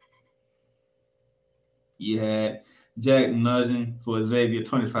 You had Jack Nugent for Xavier,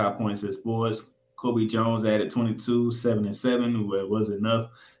 25 points, 6 boards. Kobe Jones added 22, 7 and 7, where it wasn't enough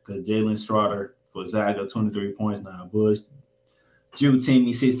because Jalen Schroeder for Zaga, 23 points, 9 boards. Drew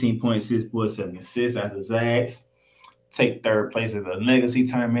Timme, 16 points, 6 boards, 7 assists as the Zags take third place in the Legacy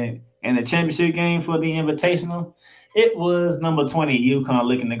Tournament. And the championship game for the Invitational, it was number 20 UConn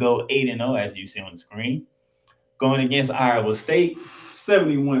looking to go 8-0, as you see on the screen, going against Iowa State,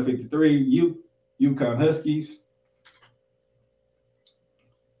 71-53 UConn Huskies.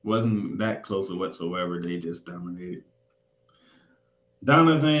 Wasn't that close whatsoever. They just dominated.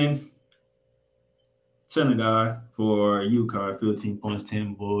 Donovan Chinagar for UConn, 15 points,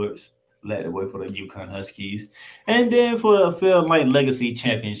 10 boards, led the way for the UConn Huskies. And then for the Phil Knight Legacy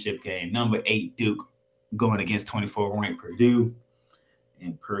Championship game, number 8 Duke going against 24th-ranked Purdue.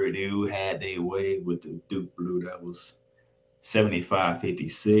 And Purdue had their way with the Duke Blue Devils,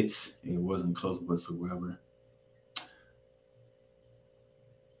 75-56. It wasn't close whatsoever.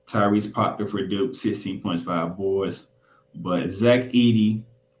 Tyrese Proctor for Duke, 16 points, 5 boards. But Zach Edey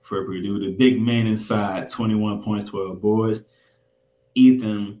for Purdue, the big man inside, 21 points, 12 boards.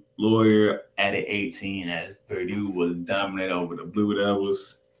 Ethan Lawyer added 18 as Purdue was dominant over the Blue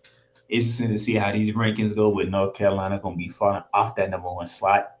Devils. Interesting to see how these rankings go with North Carolina going to be falling off that number 1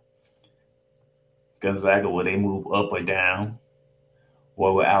 slot. Gonzaga, will they move up or down?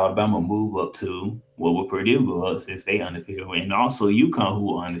 What will Alabama move up to? What will Purdue go up since they undefeated? And also UConn,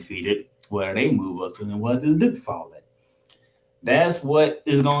 who are undefeated, where they move up to, and what does Duke fall at? That's what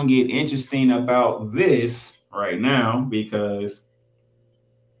is going to get interesting about this right now, because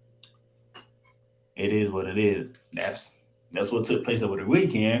it is what it is. That's what took place over the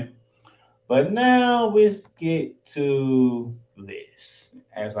weekend. But now let's get to this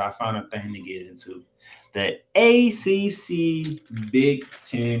as our final thing to get into. The ACC Big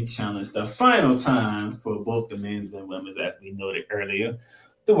Ten Challenge, the final time for both the men's and women's, as we noted earlier,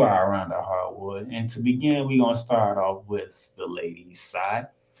 through our round of hardwood. And to begin, we're going to start off with the ladies' side.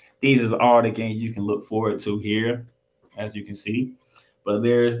 These are all the games you can look forward to here, as you can see. But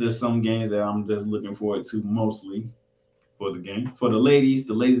there's some games that I'm just looking forward to mostly for the game. For the ladies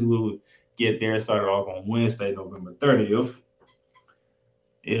will get there started off on Wednesday, November 30th.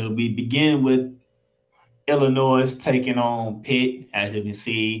 It'll be begin with Illinois taking on Pitt, as you can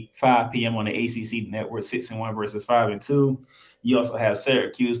see, 5 p.m. on the ACC network, 6-1 versus 5-2. You also have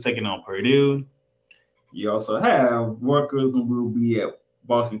Syracuse taking on Purdue. You also have Rutgers will be at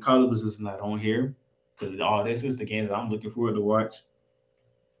Boston College, which is not on here because all this is the games that I'm looking forward to watch.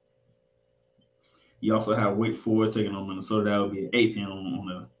 You also have Wake Forest taking on Minnesota. That will be at 8 p.m. on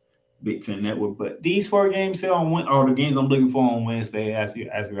the Big Ten Network. But these 4 games here are the games I'm looking for on Wednesday, as we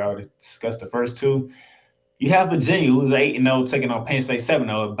already discussed the first 2. You have Virginia, who's 8-0, taking on Penn State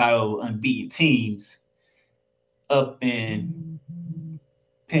 7-0, battle unbeaten teams up in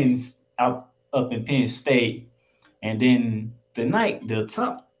Penn State. And then the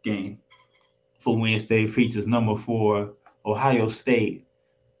top game for Wednesday features number 4, Ohio State.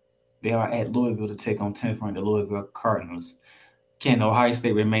 They are at Louisville to take on 10th ranked the Louisville Cardinals. Can Ohio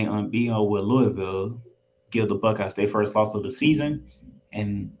State remain unbeaten, or will Louisville give the Buckeyes their first loss of the season?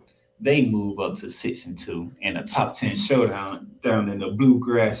 And they move up to 6-2 in a top 10 showdown down in the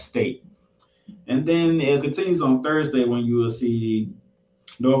Bluegrass State. And then it continues on Thursday when you will see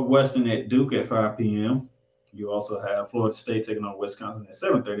Northwestern at Duke at 5 p.m. You also have Florida State taking on Wisconsin at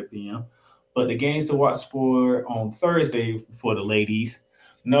 7:30 p.m. But the games to watch for on Thursday for the ladies,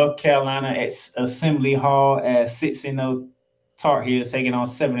 North Carolina at Assembly Hall at 6-0. Tar Heels taking on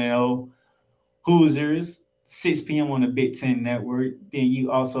 7-0 Hoosiers, 6 p.m. on the Big Ten Network. Then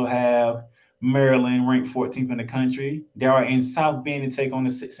you also have Maryland, ranked 14th in the country. They are in South Bend to take on the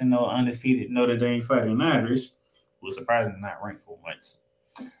 6-0 undefeated Notre Dame Fighting Irish, who is surprisingly not ranked for once.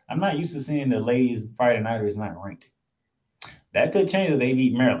 I'm not used to seeing the ladies Fighting Irish not ranked. That could change if they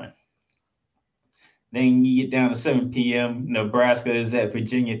beat Maryland. Then you get down to 7 p.m. Nebraska is at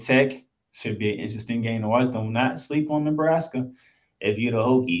Virginia Tech. Should be an interesting game to watch. Do not sleep on Nebraska if you're the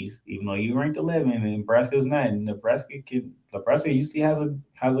Hokies. Even though you ranked 11 and Nebraska's not. Nebraska usually has a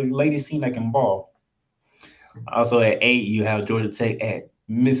ladies team that can ball. Also at 8, you have Georgia Tech at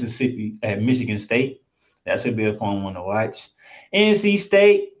Michigan State. That should be a fun one to watch. NC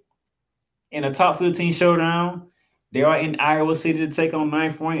State in a top 15 showdown. They are in Iowa City to take on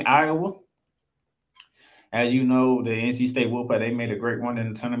 9th ranked Iowa. As you know, the NC State Wolfpack, they made a great run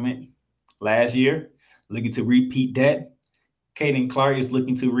in the tournament last year. Looking to repeat that. Caden Clark is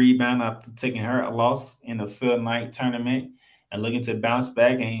looking to rebound after taking her loss in the Phil Knight tournament and looking to bounce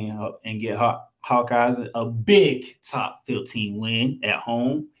back and get Hawkeyes a big top 15 win at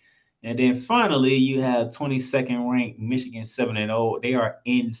home. And then finally, you have 22nd ranked Michigan 7-0. They are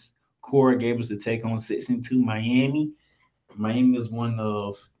in Coral Gables to take on 6-2 Miami. Miami is one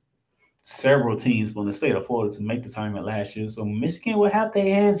of several teams from the state of Florida to make the tournament last year. So Michigan will have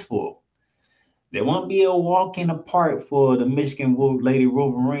their hands full. There won't be a walk in the park for the Michigan Lady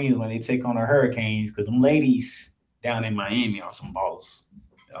Wolverines when they take on the Hurricanes, because them ladies down in Miami are some ballers.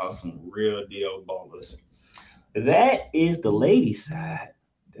 They are some real deal ballers. That is the ladies' side.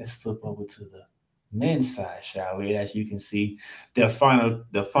 Let's flip over to the men's side, shall we? As you can see, the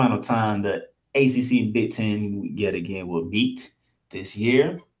final time the ACC and Big Ten yet again will meet this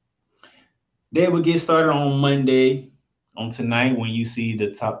year. They will get started on Monday, on tonight, when you see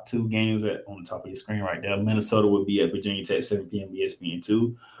the top 2 games on the top of your screen right there. Minnesota will be at Virginia Tech, 7 p.m.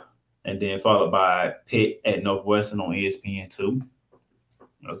 ESPN2, and then followed by Pitt at Northwestern on ESPN2.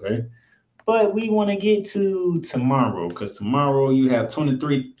 Okay. But we want to get to tomorrow, because tomorrow you have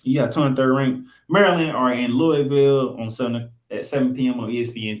 23rd ranked Maryland are in Louisville at 7 p.m. on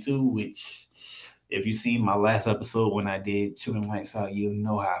ESPN2, which, if you seen my last episode when I did Shooting Lights Out, you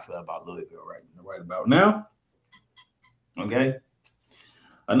know how I feel about Louisville right about now. Okay.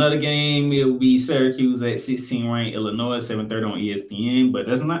 Another game, it will be Syracuse at 16 ranked Illinois, 7:30 on ESPN, but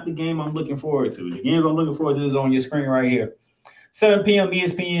that's not the game I'm looking forward to. The game I'm looking forward to is on your screen right here. 7 p.m.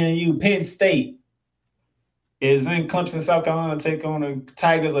 ESPNU, Penn State is in Clemson, South Carolina, take on the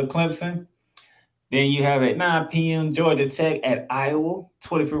Tigers of Clemson. Then you have at 9 p.m. Georgia Tech at Iowa,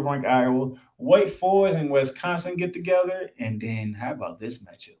 25th ranked Iowa. Wake Forest and Wisconsin get together. And then how about this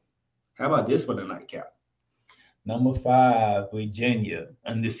matchup? How about this for the nightcap? Number 5, Virginia,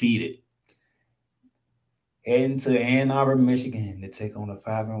 undefeated, heading to Ann Arbor, Michigan to take on the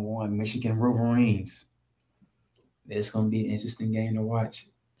 5-1 Michigan Wolverines. It's going to be an interesting game to watch.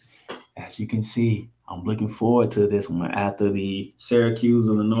 As you can see, I'm looking forward to this one after the Syracuse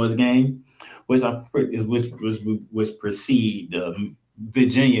Illinois game, which precede the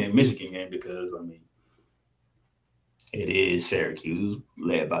Virginia and Michigan game, because it is Syracuse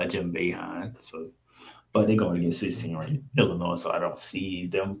led by Jim Boeheim. But they're going against 16 ranked Illinois, so I don't see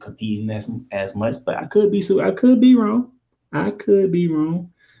them competing as much. But I could be wrong. I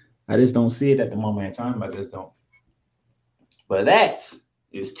just don't see it at the moment in time. I just don't. But that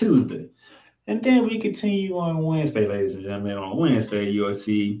is Tuesday. And then we continue on Wednesday, ladies and gentlemen. On Wednesday, you'll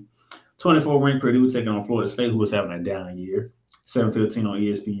see 24 ranked Purdue taking on Florida State, who was having a down year. 7:15 on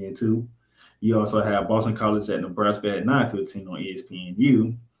ESPN2. You also have Boston College at Nebraska at 9:15 on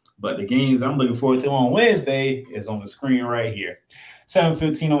ESPNU. But the games I'm looking forward to on Wednesday is on the screen right here.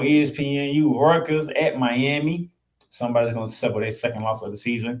 7:15 on ESPNU. Rutgers at Miami. Somebody's going to settle their second loss of the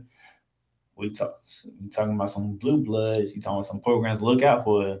season. We talking about some blue bloods. You talking about some programs to look out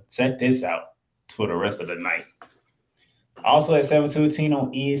for. Check this out for the rest of the night. Also at 7:15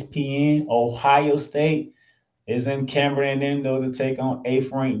 on ESPN, Ohio State is in Cameron and them to take on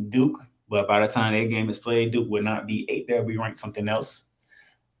 8th ranked Duke. But by the time that game is played, Duke will not be 8th. They'll be ranked something else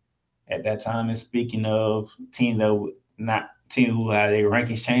at that time. And speaking of teams that would not team who had their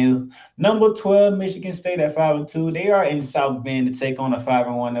rankings changed, number 12 Michigan State at 5-2. They are in South Bend to take on a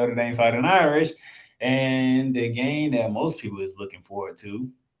 5-1 Notre Dame Fighting Irish. And the game that most people is looking forward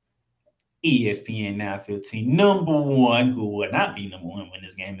to, ESPN 9:15, number 1, who will not be number 1 when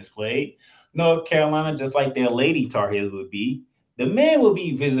this game is played. North Carolina, just like their Lady Tar Heels would be. The men will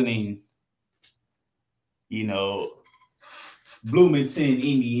be visiting, Bloomington,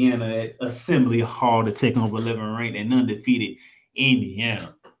 Indiana at Assembly Hall to take on 11th ranked and undefeated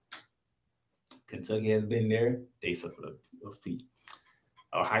Indiana. Kentucky has been there. They suffered a defeat.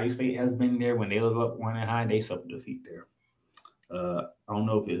 Ohio State has been there when they was up 1-0. They suffered a defeat there. I don't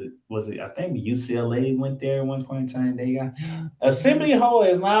know if it was I think UCLA went there at one point in time. They got Assembly Hall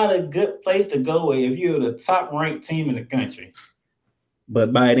is not a good place to go if you're the top ranked team in the country.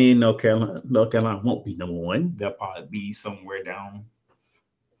 But by then, North Carolina won't be number 1. They'll probably be somewhere down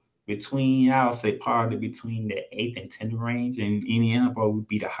between, I would say, probably between the 8th and 10th range. And Indiana probably would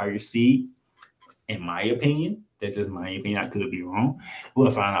be the higher seed, in my opinion. That's just my opinion. I could be wrong.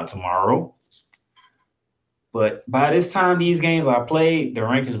 We'll find out tomorrow. But by this time these games are played, the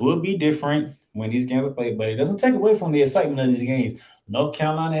rankings will be different when these games are played. But it doesn't take away from the excitement of these games. North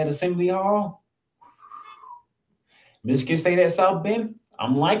Carolina at Assembly Hall. Michigan State at South Bend.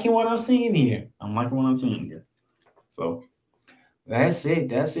 I'm liking what I'm seeing here. So that's it.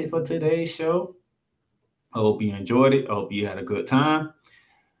 That's it for today's show. I hope you enjoyed it. I hope you had a good time.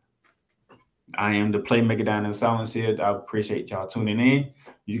 I am the Playmaker down in silence here. I appreciate y'all tuning in.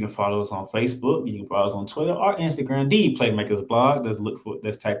 You can follow us on Facebook. You can follow us on Twitter or Instagram, The Playmakers Blog.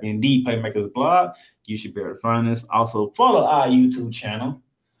 Let's type in The Playmakers Blog. You should be able to find us. Also, follow our YouTube channel.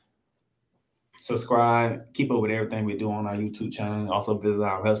 Subscribe. Keep up with everything we do on our YouTube channel. Also visit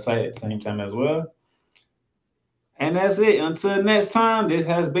our website at the same time as well. And that's it. Until next time, this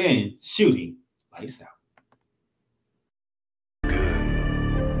has been Shooting Lights Out. Good.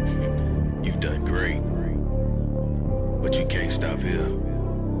 You've done great. But you can't stop here.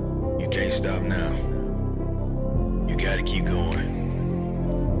 You can't stop now. You gotta keep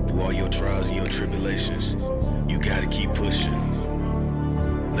going. Through all your trials and your tribulations, you gotta keep pushing.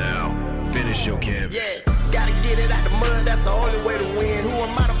 Now, finish your canvas. Yeah, gotta get it out the mud, that's the only way to win. Who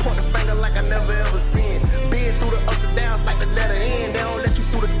am I to point the finger like I never ever seen? Been through the ups and downs like the letter N. They don't let you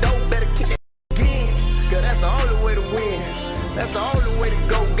through the door, better kick that again. Cause that's the only way to win. That's the only way to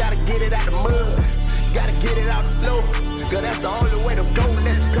go. Gotta get it out the mud. Gotta get it out the flow. Cause that's the only way to go.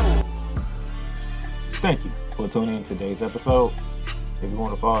 Let's go. Thank you for tuning in to today's episode. If you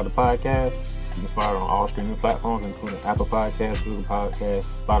want to follow the podcast, you can follow it on all streaming platforms, including Apple Podcasts, Google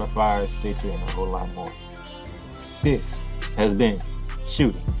Podcasts, Spotify, Stitcher, and a whole lot more. This has been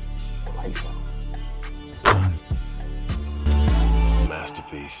Shooting Lights Out.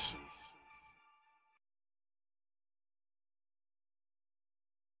 Masterpiece.